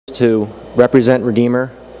to represent Redeemer,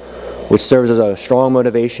 which serves as a strong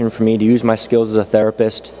motivation for me to use my skills as a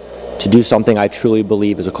therapist to do something I truly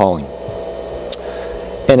believe is a calling.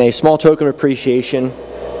 In a small token of appreciation,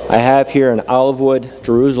 I have here an olive-wood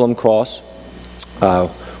Jerusalem cross,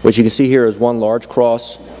 which you can see here is one large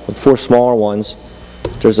cross with 4 smaller ones.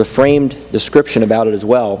 There's a framed description about it as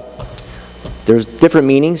well. There's different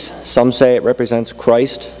meanings. Some say it represents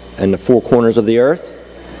Christ and the 4 corners of the earth,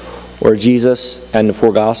 or Jesus and the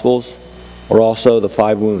 4 Gospels, or also the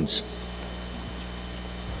 5 wounds.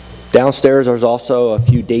 Downstairs there's also a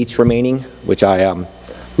few dates remaining, which I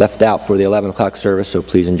left out for the 11 o'clock service, so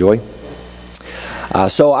please enjoy.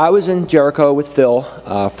 So I was in Jericho with Phil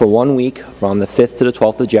for 1 week, from the 5th to the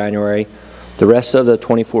 12th of January. The rest of the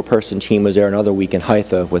 24-person team was there another week in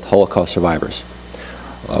Haifa with Holocaust survivors.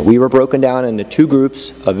 We were broken down into 2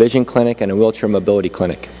 groups, a vision clinic and a wheelchair mobility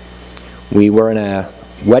clinic. We were in a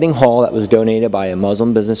wedding hall that was donated by a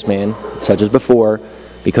Muslim businessman, such as before,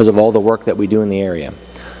 because of all the work that we do in the area.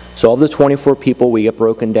 So of the 24 people, we get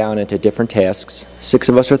broken down into different tasks. 6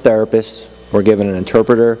 of us are therapists. We're given an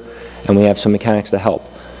interpreter, and we have some mechanics to help.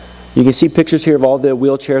 You can see pictures here of all the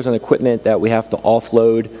wheelchairs and equipment that we have to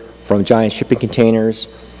offload from giant shipping containers.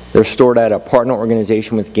 They're stored at a partner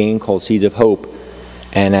organization with GAIN called Seeds of Hope,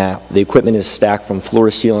 and the equipment is stacked from floor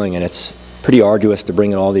to ceiling, and it's pretty arduous to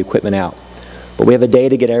bring all the equipment out. But we have a day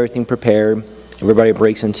to get everything prepared. Everybody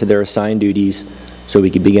breaks into their assigned duties so we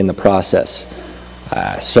can begin the process.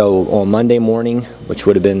 So on Monday morning, which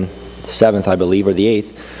would have been the 7th, I believe, or the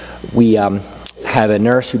 8th, we have a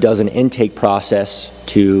nurse who does an intake process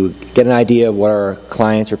to get an idea of what our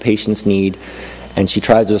clients or patients need, and she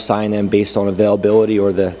tries to assign them based on availability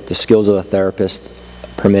or the skills of the therapist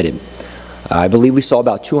permitted. I believe we saw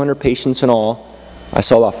about 200 patients in all. I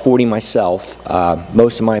saw about 40 myself.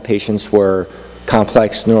 Most of my patients were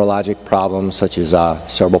complex neurologic problems such as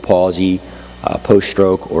cerebral palsy,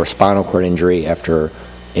 post-stroke, or spinal cord injury after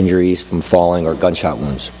injuries from falling or gunshot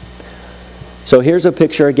wounds. So here's a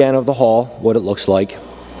picture again of the hall, what it looks like.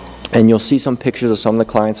 And you'll see some pictures of some of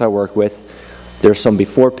the clients I work with. There's some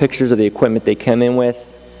before pictures of the equipment they came in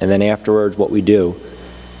with, and then afterwards what we do.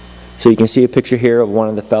 So you can see a picture here of one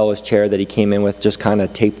of the fellow's chair that he came in with, just kind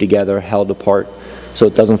of taped together, held apart, so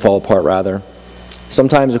it doesn't fall apart rather.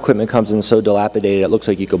 Sometimes equipment comes in so dilapidated it looks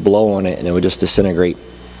like you could blow on it and it would just disintegrate.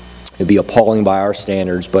 It would be appalling by our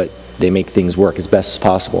standards, but they make things work as best as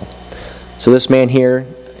possible. So this man here,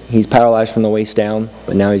 he's paralyzed from the waist down,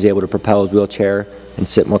 but now he's able to propel his wheelchair and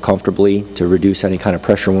sit more comfortably to reduce any kind of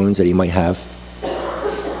pressure wounds that he might have.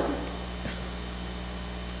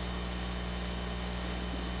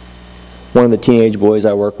 One of the teenage boys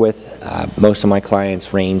I work with, most of my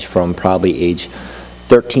clients range from probably age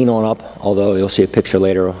 13 on up, although you'll see a picture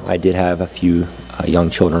later, I did have a few young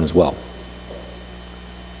children as well.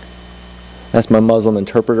 That's my Muslim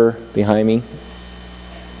interpreter behind me.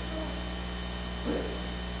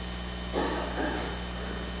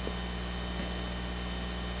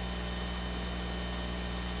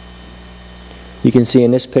 You can see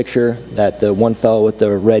in this picture that the one fellow with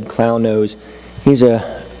the red clown nose, he's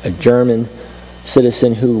a German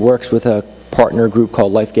citizen who works with a partner group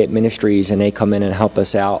called LifeGate Ministries, and they come in and help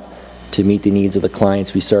us out to meet the needs of the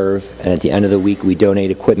clients we serve, and at the end of the week we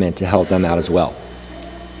donate equipment to help them out as well.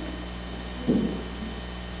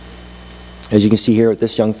 As you can see here with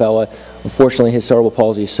this young fella, unfortunately his cerebral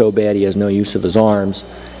palsy is so bad he has no use of his arms,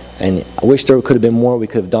 and I wish there could have been more we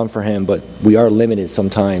could have done for him, but we are limited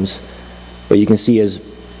sometimes. But you can see his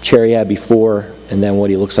chair he had before and then what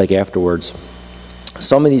he looks like afterwards.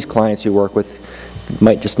 Some of these clients we work with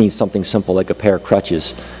might just need something simple like a pair of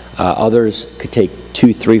crutches. Others could take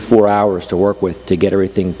 2, 3, 4 hours to work with to get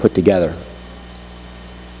everything put together.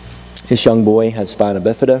 This young boy had spina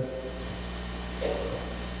bifida.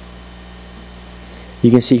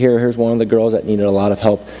 You can see here, here's one of the girls that needed a lot of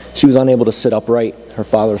help. She was unable to sit upright. Her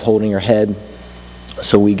father was holding her head.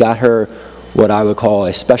 So we got her what I would call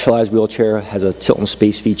a specialized wheelchair. It has a tilt and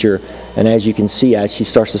space feature. And as you can see, as she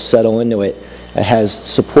starts to settle into it, it has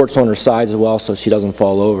supports on her sides as well so she doesn't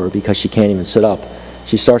fall over because she can't even sit up.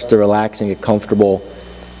 She starts to relax and get comfortable.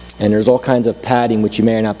 And there's all kinds of padding which you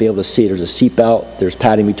may or not be able to see. There's a seat belt, there's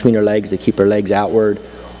padding between her legs to keep her legs outward.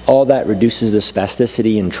 All that reduces the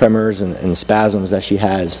spasticity and tremors and spasms that she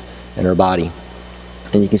has in her body.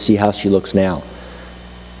 And you can see how she looks now.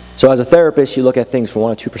 So as a therapist, you look at things from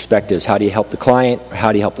one of 2 perspectives. How do you help the client, or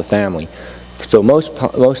how do you help the family? So most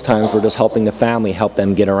times we're just helping the family help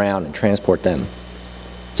them get around and transport them.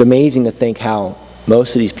 It's amazing to think how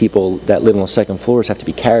most of these people that live on the 2nd floors have to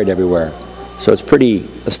be carried everywhere. So it's pretty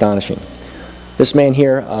astonishing. This man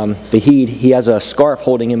here, Fahid, he has a scarf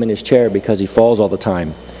holding him in his chair because he falls all the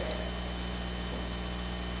time.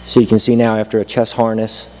 So you can see now after a chest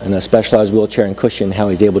harness and a specialized wheelchair and cushion how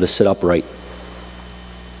he's able to sit upright.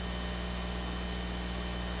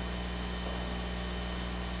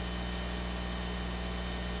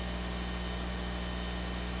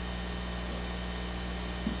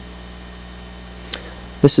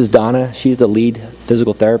 This is Donna. She's the lead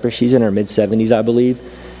physical therapist. She's in her mid-70s, I believe.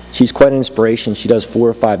 She's quite an inspiration. She does 4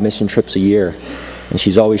 or 5 mission trips a year, and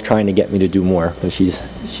she's always trying to get me to do more, but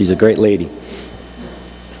she's a great lady.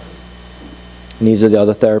 And these are the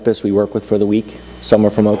other therapists we work with for the week. Some are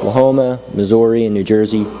from Oklahoma, Missouri, and New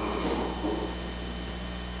Jersey.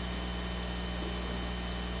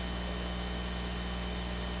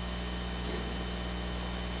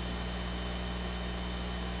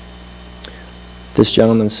 This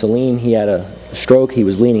gentleman, Celine, he had a stroke. He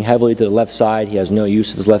was leaning heavily to the left side. He has no use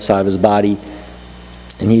of his left side of his body.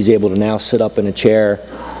 And he's able to now sit up in a chair.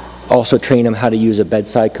 Also train him how to use a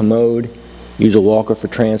bedside commode, use a walker for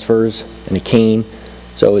transfers, and a cane.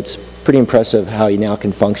 So it's pretty impressive how he now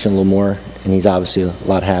can function a little more, and he's obviously a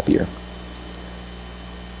lot happier.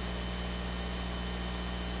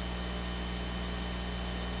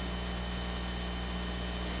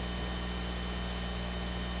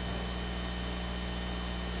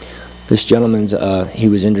 This gentleman's, he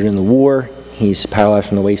was injured in the war. He's paralyzed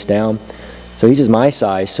from the waist down. So he's my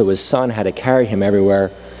size, so his son had to carry him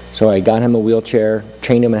everywhere. So I got him a wheelchair,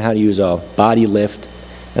 trained him on how to use a body lift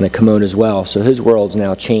and a commode as well. So his world's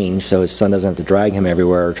now changed, so his son doesn't have to drag him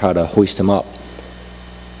everywhere or try to hoist him up.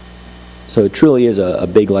 So it truly is a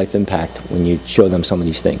big life impact when you show them some of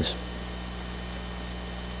these things.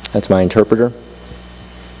 That's my interpreter.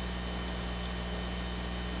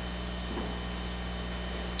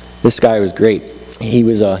 This guy was great. He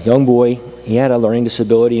was a young boy. He had a learning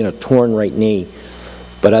disability and a torn right knee.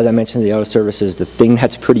 But as I mentioned in the other services, the thing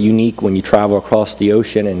that's pretty unique when you travel across the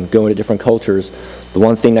ocean and go into different cultures, the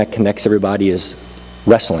one thing that connects everybody is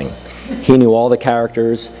wrestling. He knew all the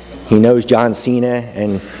characters. He knows John Cena,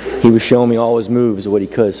 and he was showing me all his moves of what he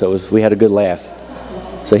could, so we had a good laugh.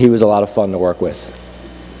 So he was a lot of fun to work with.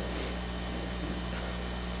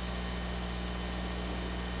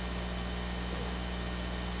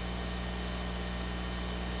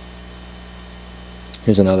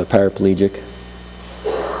 Here's another paraplegic.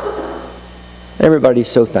 Everybody's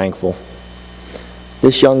so thankful.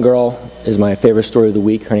 This young girl is my favorite story of the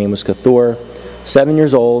week. Her name was Kathor, 7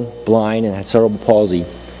 years old, blind, and had cerebral palsy.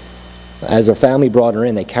 As her family brought her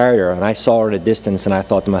in, they carried her, and I saw her at a distance, and I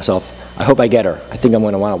thought to myself, I hope I get her. I think I'm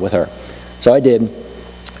going to wind up with her. So I did,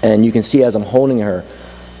 and you can see as I'm holding her,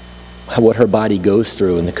 what her body goes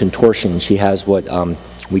through and the contortion. She has what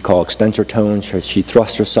we call extensor tone. She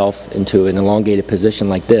thrusts herself into an elongated position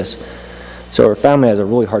like this. So her family has a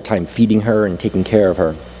really hard time feeding her and taking care of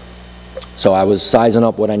her. So I was sizing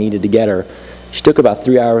up what I needed to get her. She took about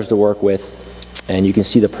 3 hours to work with, and you can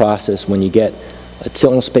see the process when you get a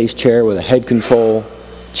tilt and space chair with a head control,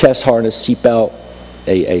 chest harness, seatbelt,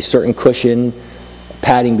 a certain cushion,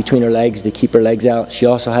 padding between her legs to keep her legs out. She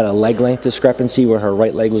also had a leg length discrepancy where her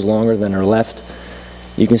right leg was longer than her left.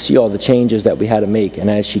 You can see all the changes that we had to make, and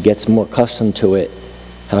as she gets more accustomed to it,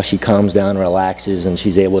 how she calms down, relaxes, and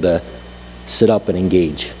she's able to sit up and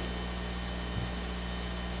engage.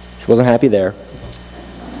 She wasn't happy there,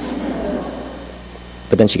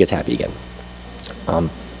 but then she gets happy again.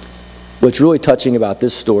 What's really touching about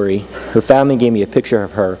this story, her family gave me a picture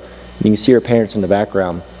of her. You can see her parents in the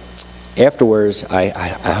background. Afterwards,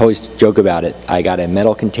 I always joke about it. I got a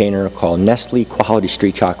metal container called Nestle Quality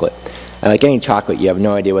Street Chocolate. And like any chocolate, you have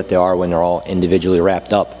no idea what they are when they're all individually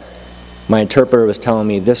wrapped up. My interpreter was telling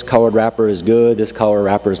me this colored wrapper is good, this colored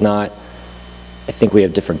wrapper is not. I think we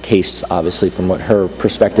have different tastes, obviously, from what her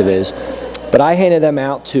perspective is. But I handed them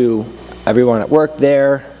out to everyone that worked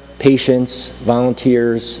there, patients,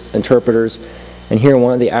 volunteers, interpreters. And here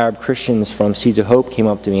one of the Arab Christians from Seeds of Hope came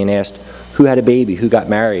up to me and asked, who had a baby, who got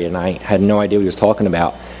married? And I had no idea what he was talking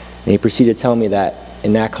about. And he proceeded to tell me that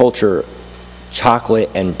in that culture, chocolate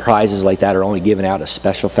and prizes like that are only given out at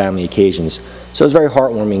special family occasions. So it's very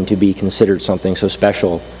heartwarming to be considered something so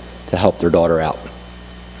special to help their daughter out.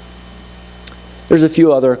 There's a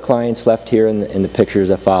few other clients left here in the pictures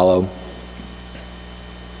that follow.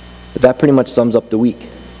 But that pretty much sums up the week.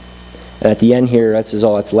 And at the end here, that's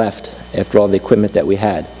all that's left after all the equipment that we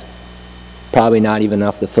had. Probably not even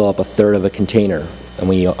enough to fill up a third of a container, and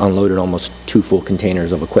we unloaded almost 2 full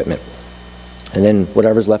containers of equipment. And then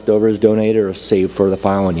whatever's left over is donated or saved for the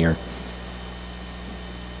following year.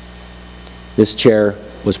 This chair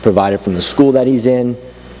was provided from the school that he's in,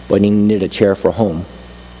 but he needed a chair for home.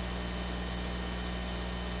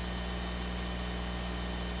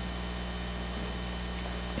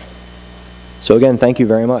 So again, thank you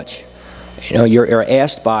very much. You know, you're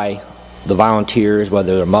asked by the volunteers,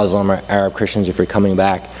 whether they're Muslim or Arab Christians, if you're coming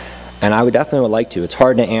back, and I would definitely would like to. It's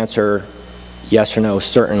hard to answer yes or no,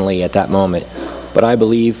 certainly, at that moment, but I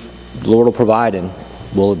believe the Lord will provide, and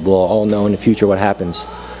we'll all know in the future what happens.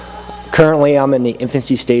 Currently, I'm in the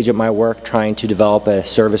infancy stage of my work, trying to develop a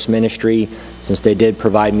service ministry, since they did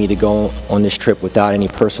provide me to go on this trip without any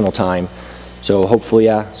personal time. So hopefully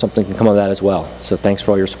something can come of that as well. So thanks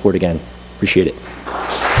for all your support again. Appreciate it.